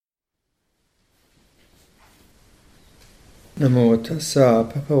Namo tassa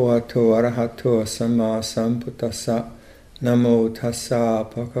bhagavato arahato samma sambuddhassa. Namo tassa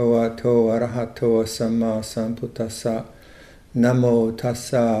bhagavato arahato samma sambuddhassa. Namo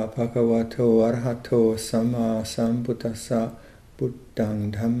tassa bhagavato arahato samma sambuddhassa.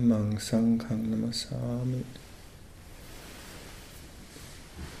 Buddhang dhammang sanghang namasami.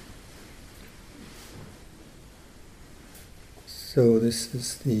 So this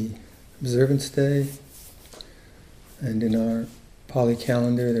is the observance day, and in our Pali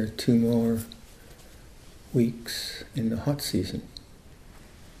calendar there are 2 more weeks in the hot season.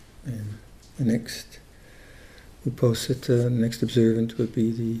 And the next Uposatha, the next observant would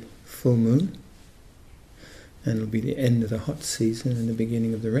be the full moon, and it'll be the end of the hot season and the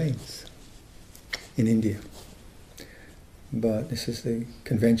beginning of the rains in India. But this is the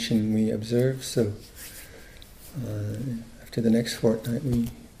convention we observe, so after the next fortnight we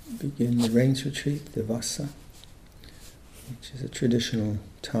begin the rains retreat, the Vasa, which is a traditional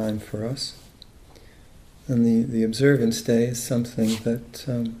time for us. And the observance day is something that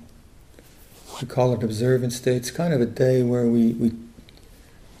we call it observance day. It's kind of a day where we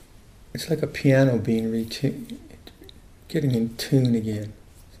it's like a piano being retuned, getting in tune again.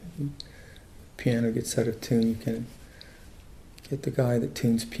 Piano gets out of tune, you can get the guy that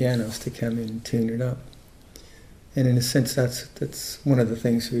tunes pianos to come in and tune it up. And in a sense that's one of the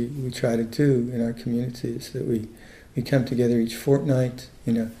things we try to do in our community, is that we come together each fortnight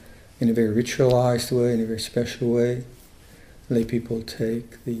in a very ritualized way, in a very special way. Lay people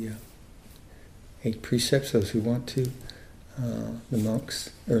take the 8 precepts, those who want to. The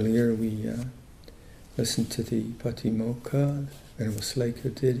monks, earlier we listened to the Patimokkha, Venerable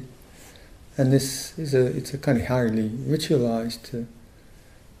Slako did. And this is it's a kind of highly ritualized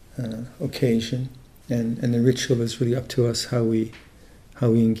occasion, and the ritual is really up to us how we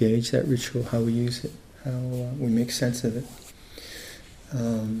engage that ritual, how we use it, how we make sense of it.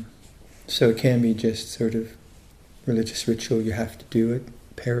 So it can be just sort of religious ritual, you have to do it,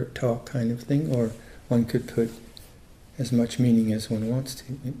 parrot talk kind of thing, or one could put as much meaning as one wants to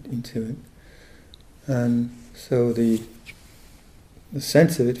into it. And so the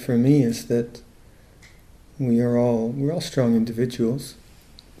sense of it for me is that we're all strong individuals.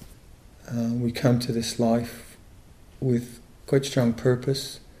 We come to this life with quite strong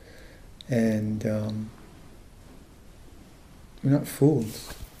purpose, and we're not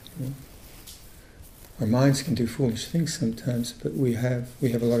fools. You know? Our minds can do foolish things sometimes, but we have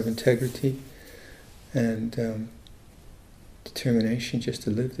a lot of integrity and determination just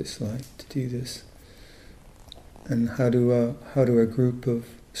to live this life, to do this. And how do a group of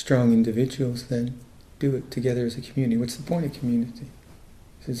strong individuals then do it together as a community? What's the point of community?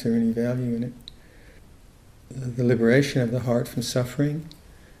 Is there any value in it? The liberation of the heart from suffering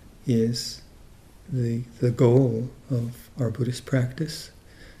is the goal of our Buddhist practice,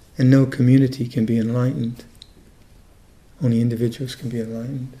 and no community can be enlightened. Only individuals can be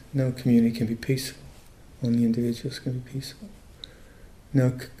enlightened. No community can be peaceful. Only individuals can be peaceful.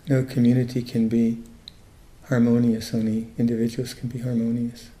 No community can be harmonious. Only individuals can be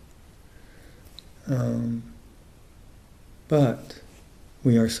harmonious. But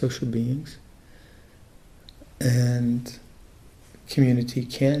we are social beings, and community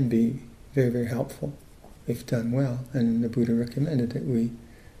can be very, very helpful if done well. And the Buddha recommended that we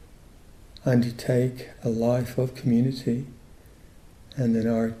undertake a life of community, and then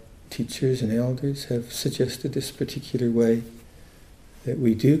our teachers and elders have suggested this particular way that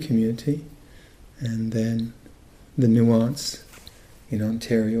we do community. And then the nuance in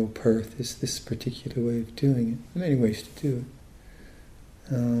Ontario, Perth, is this particular way of doing it. There are many ways to do it.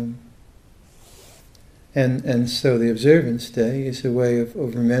 And so the observance day is a way of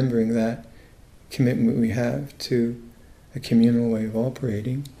remembering that commitment we have to a communal way of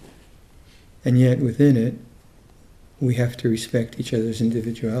operating, and yet within it we have to respect each other's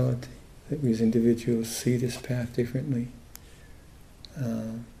individuality, that we as individuals see this path differently.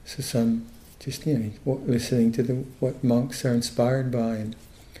 So some just listening to what monks are inspired by and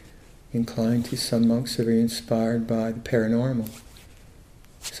inclined to. Some monks are very inspired by the paranormal,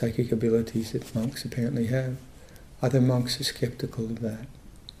 psychic abilities that monks apparently have. Other monks are skeptical of that,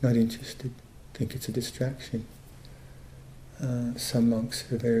 not interested, think it's a distraction. Some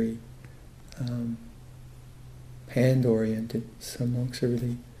monks are very hand-oriented. Some monks are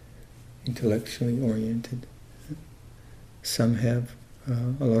really intellectually oriented. Some have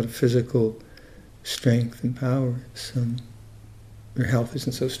a lot of physical strength and power. Some, their health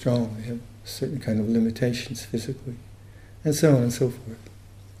isn't so strong. They have certain kind of limitations physically, and so on and so forth.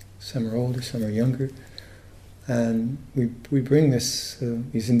 Some are older, some are younger, and we bring these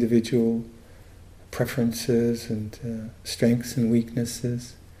individual preferences and strengths and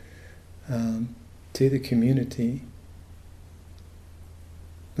weaknesses to the community,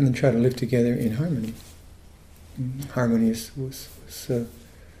 and then try to live together in harmony. Harmony is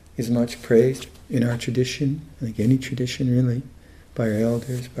much praised in our tradition, like any tradition really, by our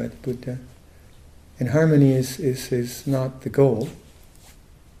elders, by the Buddha. And harmony is not the goal.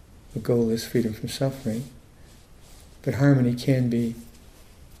 The goal is freedom from suffering. But harmony can be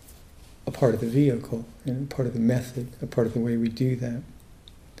a part of the vehicle, and a part of the method, a part of the way we do that.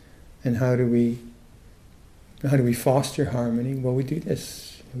 And how do we foster harmony? Well, we do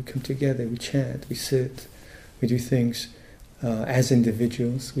this. We come together, we chant, we sit, we do things as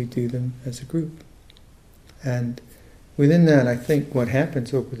individuals, we do them as a group. And within that, I think what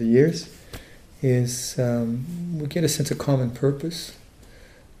happens over the years is we get a sense of common purpose,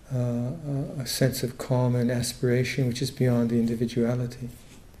 a sense of common aspiration, which is beyond the individuality,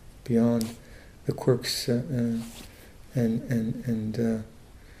 beyond the quirks and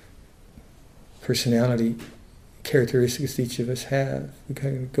personality characteristics each of us have. We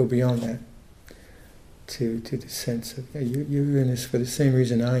kind of go beyond that to the sense of, you're in this for the same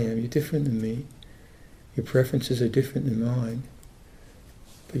reason I am. You're different than me. Your preferences are different than mine.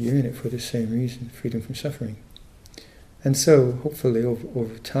 But you're in it for the same reason, freedom from suffering. And so, hopefully,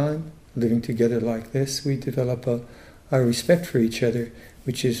 over time, living together like this, we develop a respect for each other,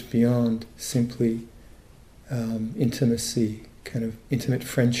 which is beyond simply intimacy, kind of intimate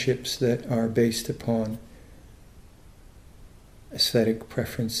friendships that are based upon aesthetic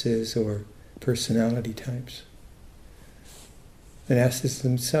preferences or personality types. And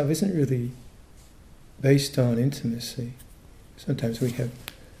asceticism itself isn't really based on intimacy. Sometimes we have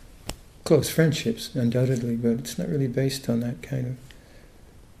close friendships, undoubtedly, but it's not really based on that kind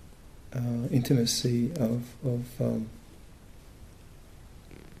of intimacy of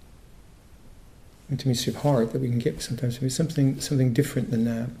intimacy of heart that we can get sometimes. It's something different than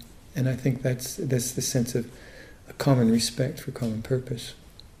that. And I think that's the sense of a common respect for common purpose.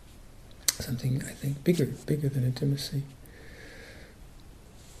 Something, I think, bigger than intimacy.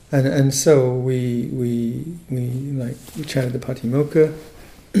 And so we chanted the Patimokkha,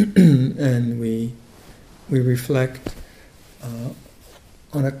 and we reflect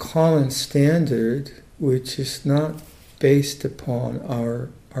on a common standard which is not based upon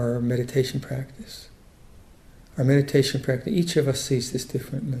our meditation practice. Our meditation practice, each of us sees this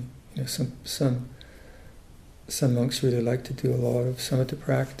differently. You know, some monks really like to do a lot of samatha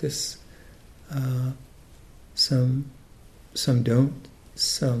practice. Some don't.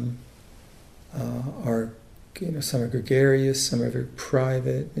 Some are, some are gregarious. Some are very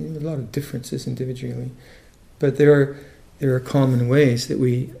private. And a lot of differences individually, but there are common ways that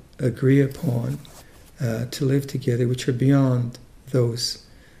we agree upon to live together, which are beyond those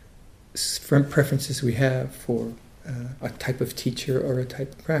preferences we have for a type of teacher or a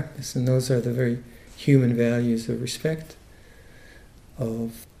type of practice. And those are the very human values of respect,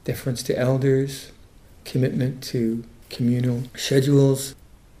 of deference to elders, commitment to communal schedules,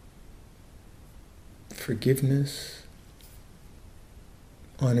 forgiveness,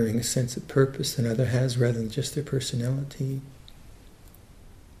 honoring a sense of purpose that another has rather than just their personality,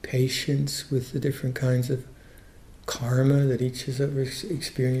 patience with the different kinds of karma that each has ever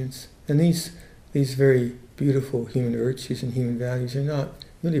experienced. And these very beautiful human virtues and human values are not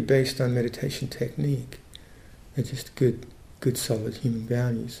really based on meditation technique. They're just good solid human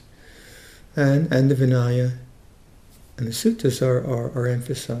values. And the Vinaya and the suttas are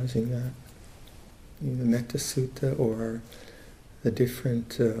emphasizing that. The Metta Sutta, or the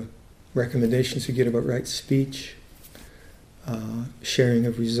different recommendations we get about right speech, sharing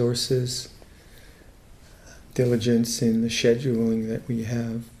of resources, diligence in the scheduling that we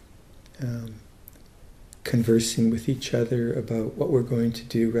have, conversing with each other about what we're going to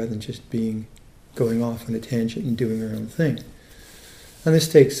do rather than just going off on a tangent and doing our own thing. And this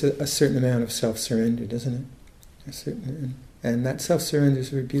takes a certain amount of self-surrender, doesn't it? And that self-surrender is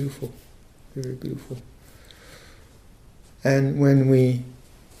very beautiful, very beautiful. And when we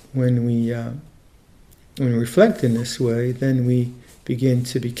reflect in this way, then we begin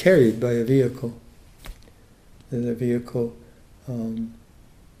to be carried by a vehicle. The vehicle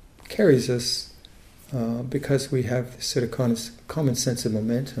carries us because we have this sort of common sense of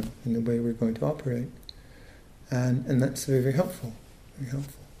momentum in the way we're going to operate. And that's very, very helpful. Very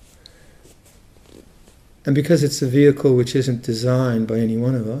helpful. And because it's a vehicle which isn't designed by any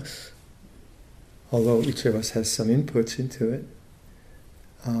one of us, although each of us has some inputs into it,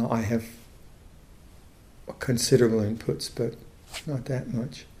 I have considerable inputs, but not that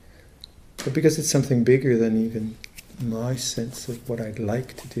much. But because it's something bigger than even my sense of what I'd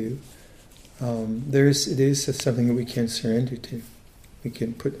like to do, it is something that we can surrender to. We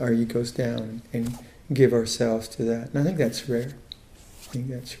can put our egos down and give ourselves to that. And I think that's rare. So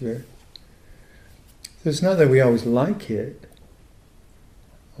it's not that we always like it,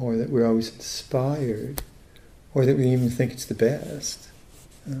 or that we're always inspired, or that we even think it's the best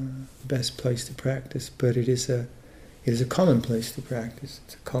place to practice, but it is a common place to practice.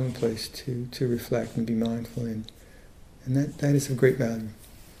 It's a common place to reflect and be mindful in. And that is of great value.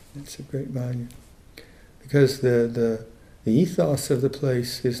 It's of great value. Because the ethos of the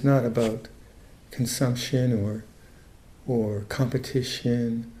place is not about consumption or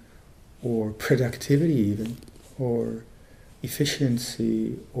competition or productivity even, or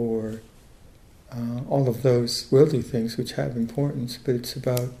efficiency, or all of those worldly things which have importance, but it's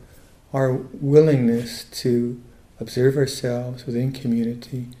about our willingness to observe ourselves within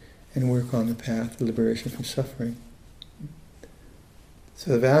community and work on the path of liberation from suffering.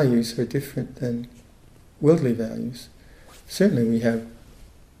 So the values are different than worldly values. Certainly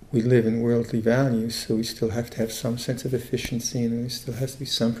we live in worldly values, so we still have to have some sense of efficiency, and there still has to be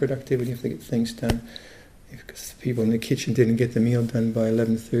some productivity if they get things done. Because the people in the kitchen didn't get the meal done by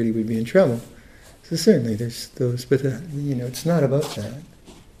 11:30, we'd be in trouble. So certainly there's those, but it's not about that.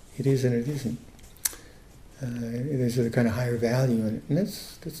 It is and it isn't. There's a kind of higher value in it, and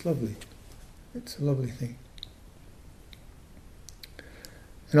that's lovely. It's a lovely thing.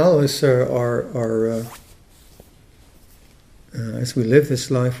 And all of us are as we live this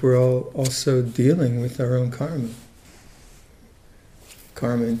life, we're all also dealing with our own karma.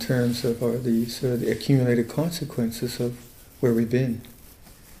 Karma in terms of the accumulated consequences of where we've been,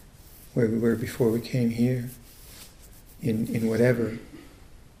 where we were before we came here, in whatever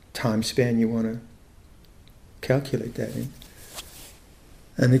time span you want to calculate that in.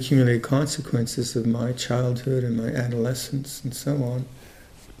 And the accumulated consequences of my childhood and my adolescence and so on,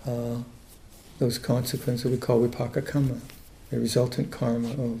 those consequences we call vipaka karma, the resultant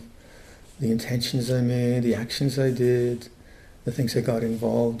karma of the intentions I made, the actions I did, the things I got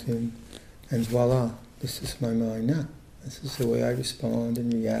involved in, and voila, this is my mind now. This is the way I respond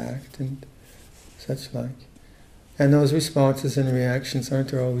and react and such like. And those responses and reactions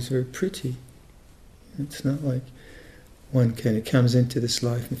aren't always very pretty. It's not like one kind of comes into this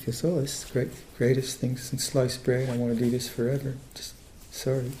life and feels, oh, this is the greatest thing since sliced bread, I want to do this forever. Just,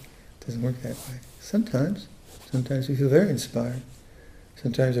 sorry, it doesn't work that way. Sometimes we feel very inspired.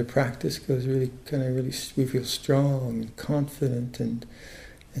 Sometimes our practice goes really, we feel strong and confident and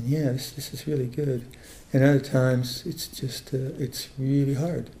yeah, this is really good. And other times it's just, it's really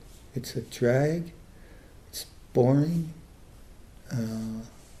hard. It's a drag, it's boring,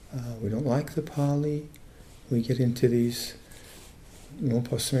 we don't like the Pali, we get into these,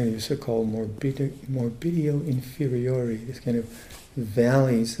 so-called morbidio inferiori, this kind of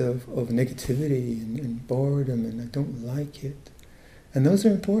valleys of negativity and boredom, and I don't like it. And those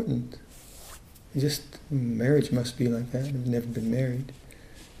are important. Marriage must be like that. I've never been married.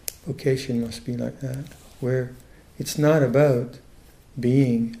 Vocation must be like that, where it's not about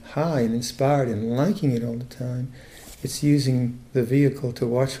being high and inspired and liking it all the time. It's using the vehicle to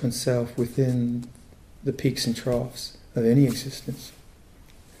watch oneself within the peaks and troughs of any existence.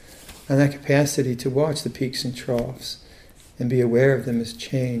 And that capacity to watch the peaks and troughs and be aware of them as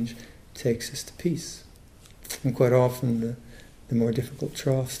change takes us to peace. And quite often the more difficult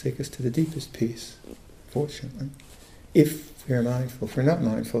troughs take us to the deepest peace, fortunately. If we're mindful. If we're not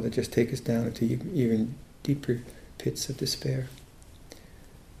mindful, they just take us down into even deeper pits of despair.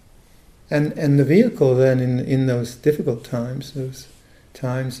 And the vehicle then in those difficult times, those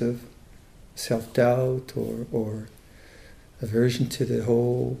times of self-doubt or aversion to the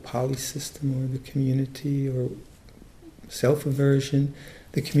whole Pali system or the community or self-aversion,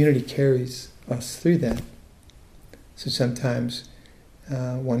 the community carries us through that. So sometimes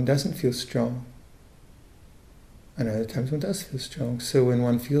one doesn't feel strong, and other times one does feel strong. So when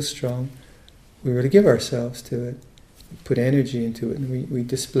one feels strong, we really give ourselves to it. We put energy into it, and we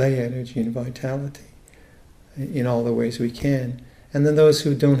display energy and vitality in all the ways we can. And then those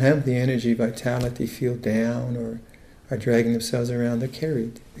who don't have the energy, vitality, feel down or are dragging themselves around, they're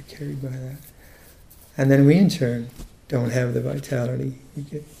carried by that. And then we in turn don't have the vitality. We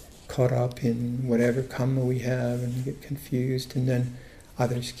get caught up in whatever karma we have and we get confused, and then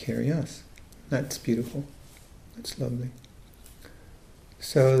others carry us. That's beautiful. That's lovely.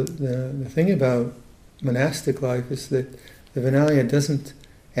 So the thing about monastic life is that the Vinaya doesn't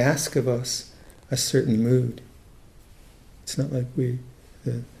ask of us a certain mood. It's not like the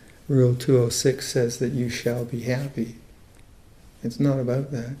Rule 206 says that you shall be happy. It's not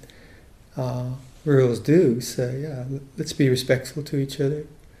about that. Rules do say, let's be respectful to each other.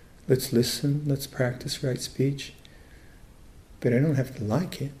 let's listen, let's practice right speech. But I don't have to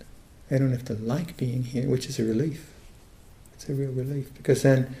like it. I don't have to like being here, which is a relief. It's a real relief, because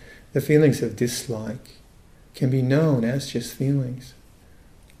then the feelings of dislike can be known as just feelings.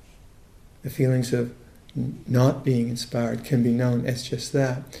 The feelings of not being inspired can be known as just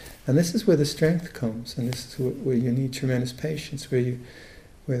that. And this is where the strength comes, and this is where you need tremendous patience, where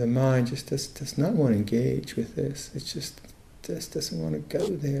the mind just does not want to engage with this. It just doesn't want to go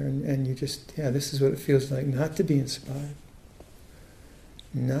there, and you just, this is what it feels like not to be inspired.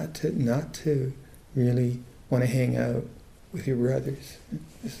 Not to really want to hang out with your brothers.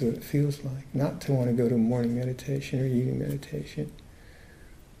 This is what it feels like. Not to want to go to morning meditation or evening meditation.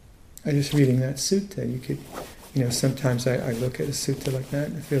 I just reading that sutta, you could, sometimes I look at a sutta like that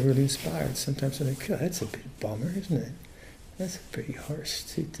and I feel really inspired. Sometimes I think, that's a bit bummer, isn't it? That's a pretty harsh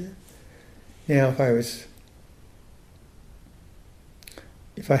sutta. Now,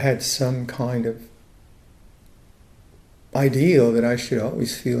 if I had some kind of ideal that I should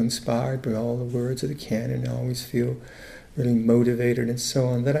always feel inspired by all the words of the canon, always feel really motivated and so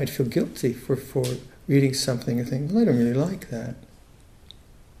on, then I'd feel guilty for reading something and think, well, I don't really like that.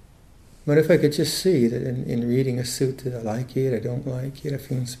 But if I could just see that in reading a sutta, I like it, I don't like it, I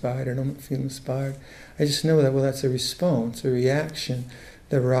feel inspired, I don't feel inspired, I just know that, that's a response, a reaction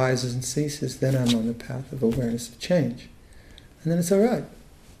that rises and ceases, then I'm on the path of awareness of change. And then it's all right.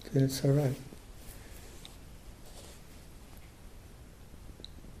 Then it's all right.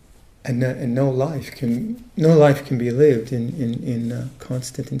 And no life can be lived in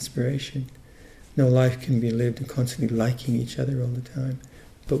constant inspiration. No life can be lived in constantly liking each other all the time.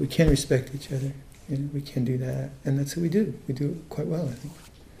 But we can respect each other. We can do that, and that's what we do. We do it quite well, I think.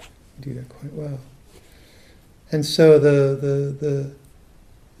 We do that quite well. And so the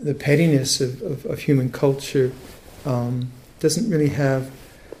pettiness of human culture doesn't really have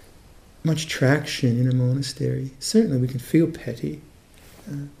much traction in a monastery. Certainly, we can feel petty.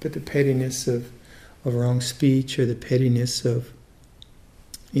 But the pettiness of wrong speech or the pettiness of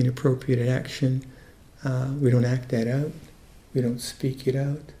inappropriate action, we don't act that out, we don't speak it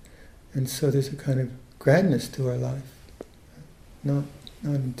out, and so there's a kind of gladness to our life, not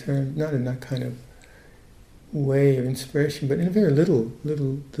in that kind of way of inspiration, but in a very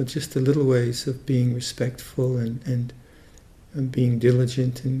just the little ways of being respectful and being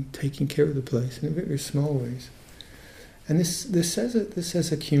diligent and taking care of the place in very small ways. And this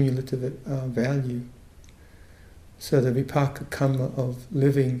has a cumulative value. So the vipaka kamma of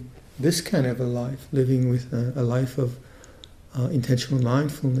living this kind of a life, living with a life of intentional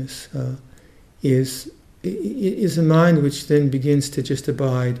mindfulness, is a mind which then begins to just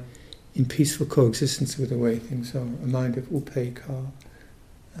abide in peaceful coexistence with the way things are. A mind of upekkha,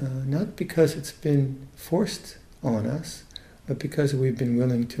 not because it's been forced on us, but because we've been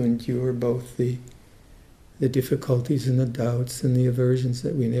willing to endure both the difficulties and the doubts and the aversions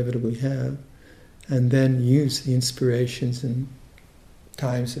that we inevitably have, and then use the inspirations and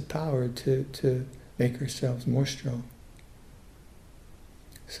times of power to make ourselves more strong.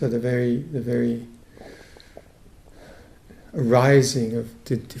 So the very arising of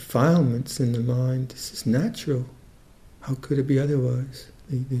the defilements in the mind, this is natural. How could it be otherwise?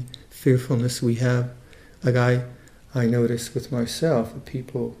 The fearfulness we have, like I notice with myself, that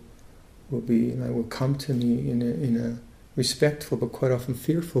people will come to me in a respectful but quite often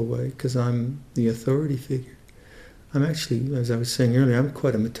fearful way, because I'm the authority figure. I'm actually, as I was saying earlier, I'm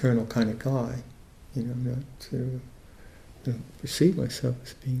quite a maternal kind of guy. Not to perceive myself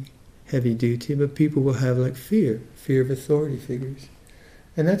as being heavy duty, but people will have fear of authority figures,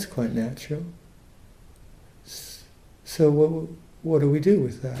 and that's quite natural. So what do we do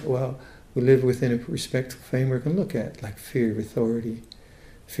with that? Well, we live within a respectful framework and look at fear of authority,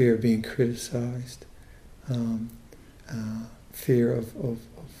 fear of being criticized, fear of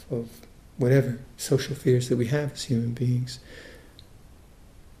whatever social fears that we have as human beings.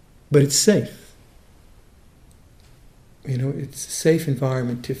 But it's safe. It's a safe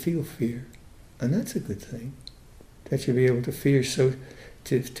environment to feel fear, and that's a good thing. That you'll be able to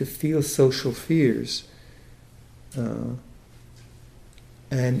to feel social fears, and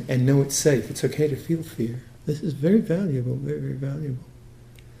know it's safe. It's okay to feel fear. This is very valuable, very, very valuable.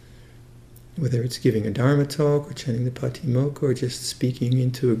 Whether it's giving a Dharma talk or chanting the Patimokkha or just speaking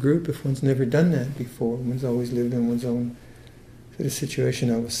into a group, if one's never done that before, one's always lived in one's own sort of situation,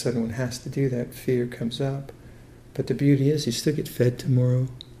 all of a sudden one has to do that, fear comes up. But the beauty is you still get fed tomorrow.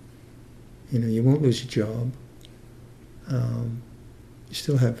 You won't lose your job. You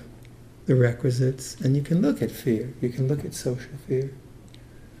still have the requisites, and you can look at fear. You can look at social fear.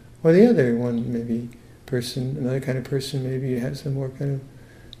 Or the other one, maybe another kind of person, maybe has a more kind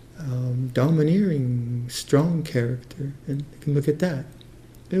of domineering, strong character, and you can look at that.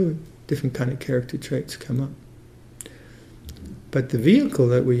 Different kind of character traits come up. But the vehicle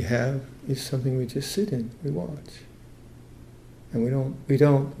that we have is something we just sit in, we watch, and we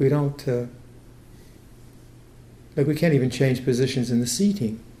don't. Like we can't even change positions in the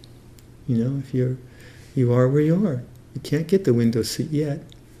seating. If you are where you are, you can't get the window seat yet.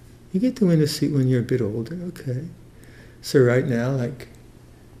 You get the window seat when you're a bit older, okay. So right now, like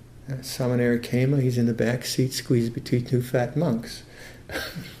Samanera Kema, he's in the back seat, squeezed between two fat monks.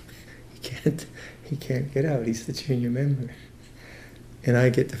 He can't get out. He's the junior member, and I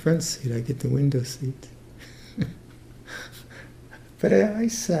get the front seat. I get the window seat. But I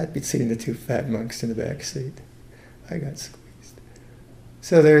sat between the two fat monks in the back seat. I got squeezed.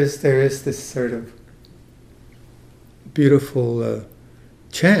 So there is this sort of beautiful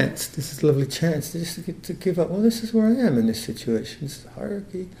chance. This is a lovely chance to give up. Well, this is where I am in this situation. This is the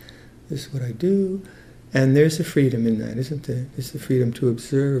hierarchy. This is what I do. And there's a freedom in that, isn't there? There's the freedom to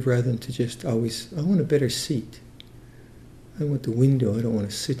observe rather than to just always, I want a better seat. I want the window. I don't want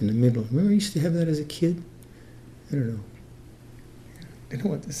to sit in the middle. Remember I used to have that as a kid? I don't know. I don't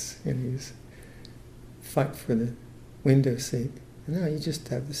want this, you fight for the window seat. No, you just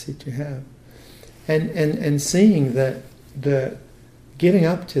have the seat you have. And seeing that the giving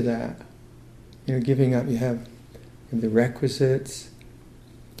up to that, giving up, you have the requisites,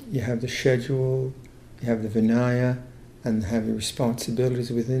 you have the schedule, you have the Vinaya, and have the responsibilities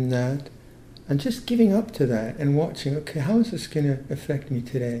within that, and just giving up to that and watching, okay, how is this going to affect me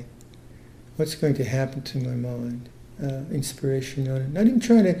today? What's going to happen to my mind? Inspiration on it. Not even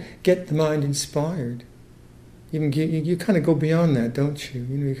trying to get the mind inspired. You kind of go beyond that, don't you?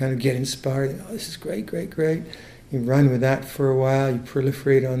 You kind of get inspired. Oh, this is great, great, great. You run with that for a while, you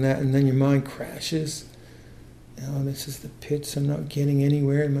proliferate on that, and then your mind crashes. This is the pits, I'm not getting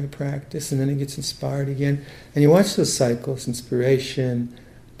anywhere in my practice, and then it gets inspired again. And you watch those cycles, inspiration,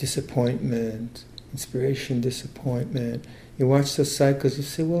 disappointment, inspiration, disappointment. You watch those cycles, you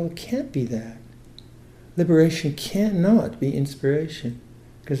say, well, it can't be that. Liberation cannot be inspiration,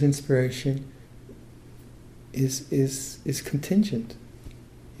 because inspiration is contingent.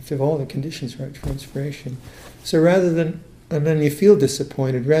 You have all the conditions right for inspiration. So rather than, and then you feel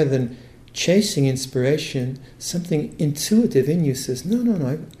disappointed, rather than chasing inspiration, something intuitive in you says,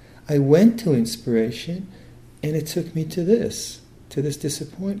 no, I went to inspiration and it took me to this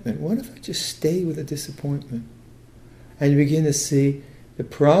disappointment. What if I just stay with the disappointment? And you begin to see the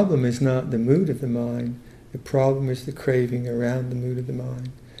problem is not the mood of the mind, the problem is the craving around the mood of the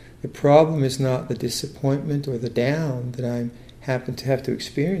mind. The problem is not the disappointment or the down that I happen to have to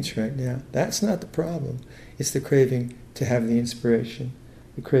experience right now. That's not the problem. It's the craving to have the inspiration,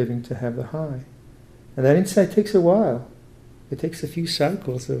 the craving to have the high. And that insight takes a while. It takes a few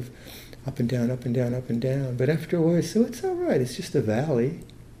cycles of up and down, up and down, up and down. But after a while, so it's all right. It's just a valley.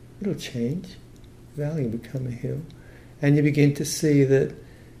 It'll change. The valley will become a hill. And you begin to see that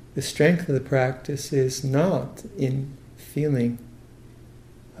the strength of the practice is not in feeling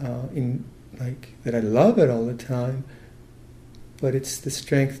in like that I love it all the time, but it's the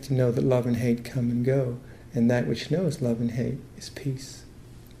strength to know that love and hate come and go, and that which knows love and hate is peace.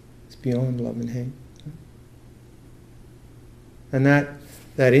 It's beyond love and hate. And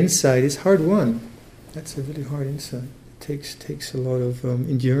that insight is hard won. That's a really hard insight. It takes a lot of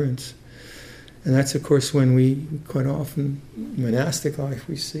endurance. And that's, of course, when we quite often, monastic life,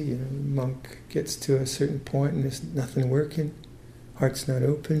 we see, the monk gets to a certain point and there's nothing working, heart's not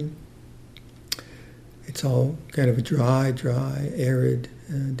open. It's all kind of a dry, arid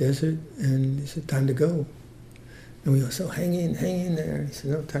desert, and it's time to go. And we all say, hang in there. He said,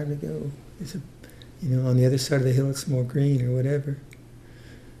 no, time to go. It's on the other side of the hill it's more green or whatever.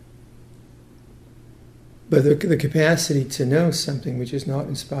 But the capacity to know something which is not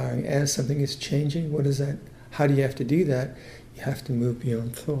inspiring as something is changing, what is that? How do you have to do that? You have to move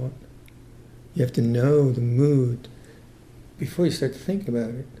beyond thought. You have to know the mood before you start to think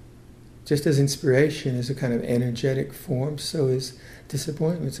about it. Just as inspiration is a kind of energetic form, so is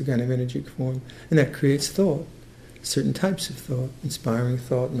disappointment. It's a kind of energetic form. And that creates thought. Certain types of thought. Inspiring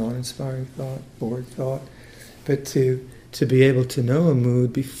thought, non-inspiring thought, bored thought. But to be able to know a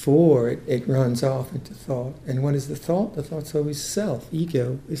mood before it runs off into thought. And what is the thought? The thought's always self,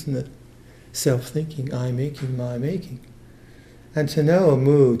 ego, isn't it? Self-thinking, I-making, my-making. And to know a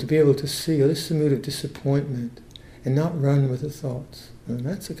mood, to be able to see, this is a mood of disappointment, and not run with the thoughts. And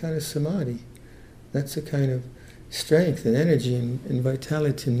that's a kind of samadhi. That's a kind of strength and energy and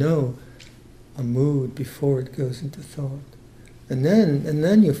vitality to know a mood before it goes into thought. And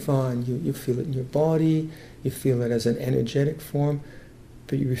then you find, you feel it in your body, you feel it as an energetic form,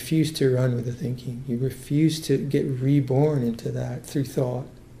 but you refuse to run with the thinking. You refuse to get reborn into that through thought.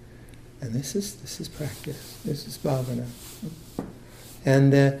 And this is practice. This is bhavana.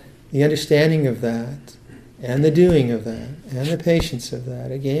 And the understanding of that, and the doing of that, and the patience of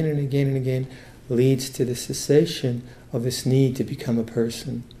that, again and again and again, leads to the cessation of this need to become a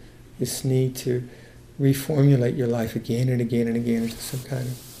person, this need to reformulate your life again and again and again into some kind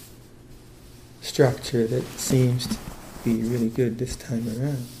of structure that seems to be really good this time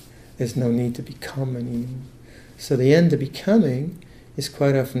around. There's no need to become anymore. So the end of becoming is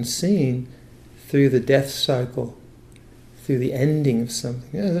quite often seen through the death cycle, through the ending of something.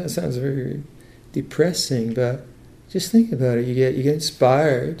 Yeah, that sounds very depressing, but just think about it. You get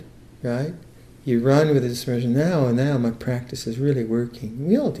inspired, right? You run with this immersion. Now my practice is really working.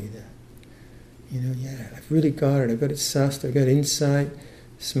 We all do that. I've really got it. I've got it sussed. I've got insight.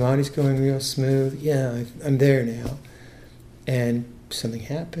 Samadhi's going real smooth. Yeah, I'm there now. And something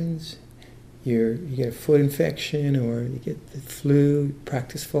happens. You get a foot infection, or you get the flu.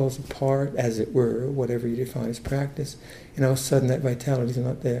 Practice falls apart, as it were, whatever you define as practice. And all of a sudden, that vitality is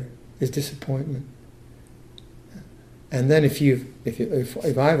not there. There's disappointment. And then if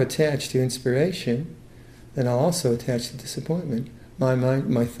I've attached to inspiration, then I'll also attach to disappointment. My mind,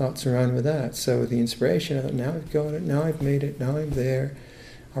 my thoughts run with that. So with the inspiration, I thought, now I've got it, now I've made it, now I'm there.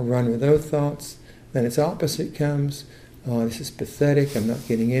 I'll run with those thoughts. Then its opposite comes. Oh, this is pathetic, I'm not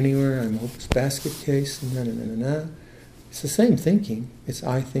getting anywhere, I'm a hopeless basket case, na. It's the same thinking. It's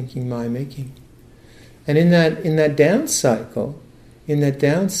I thinking, my making. And in that down cycle,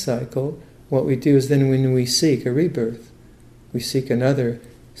 what we do is then when we seek a rebirth, we seek another.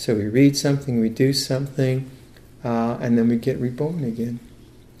 So we read something, we do something, and then we get reborn again.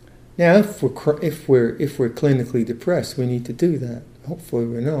 Now, if we're clinically depressed, we need to do that. Hopefully,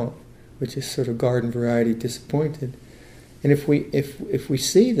 we're not. We're just sort of garden variety disappointed. And if we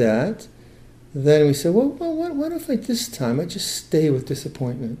see that, then we say, well, what if this time I just stay with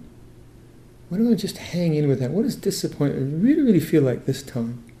disappointment? Why don't I just hang in with that? What does disappointment really, really feel like this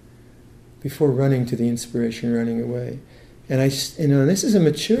time? Before running to the inspiration, running away. And this is a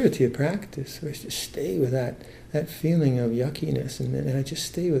maturity of practice, where I just stay with that feeling of yuckiness, and I just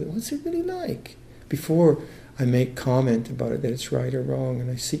stay with it. What's it really like? Before I make comment about it, that it's right or wrong,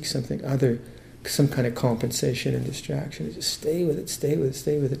 and I seek something other, some kind of compensation and distraction. I just stay with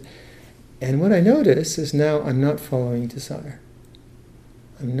it. And what I notice is now I'm not following desire.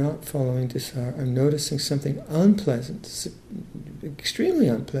 I'm noticing something unpleasant, extremely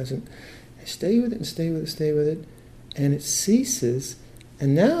unpleasant. I stay with it, and it ceases.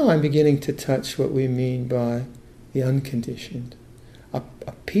 And now I'm beginning to touch what we mean by the unconditioned. A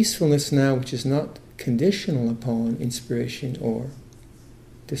peacefulness now which is not conditional upon inspiration or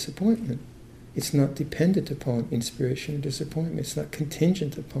disappointment. It's not dependent upon inspiration or disappointment. It's not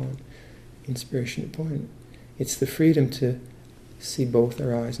contingent upon inspiration or disappointment. It's the freedom to see both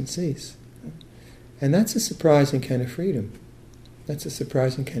arise and cease. And that's a surprising kind of freedom. That's a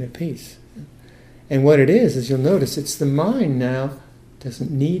surprising kind of peace. And what it is you'll notice, it's the mind now doesn't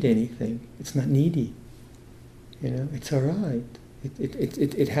need anything. It's not needy. It's all right.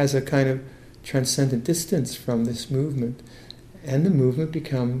 It has a kind of transcendent distance from this movement, and the movement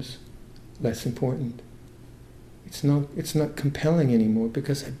becomes less important. It's not compelling anymore,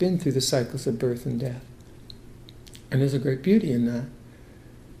 because I've been through the cycles of birth and death. And there's a great beauty in that.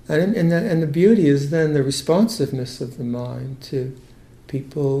 And the beauty is then the responsiveness of the mind to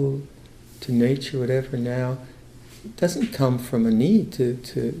people, to nature, whatever. Now, it doesn't come from a need to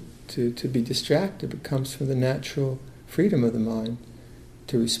be distracted. It comes from the natural freedom of the mind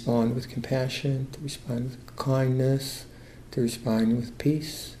to respond with compassion, to respond with kindness, to respond with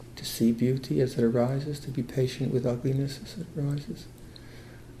peace, to see beauty as it arises, to be patient with ugliness as it arises.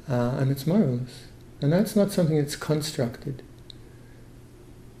 And it's marvelous. And that's not something that's constructed.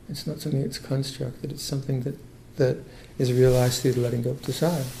 It's not something that's constructed. It's something that is realized through the letting go of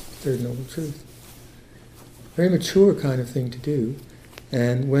desire, third noble truth. Very mature kind of thing to do.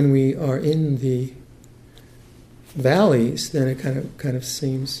 And when we are in the valleys, then it kind of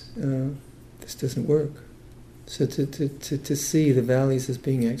seems this doesn't work. So to see the valleys as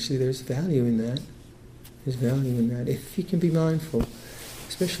being actually, there's value in that. There's value in that. If you can be mindful,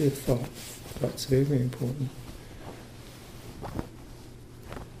 especially of thought. Thought's very, very important.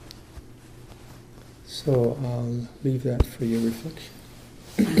 So I'll leave that for your reflection.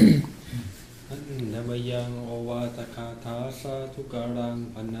 Namayang ovata katha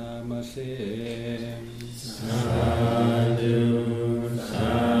satukarang panamase. Sadhu,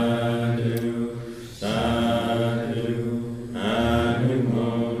 sadhu.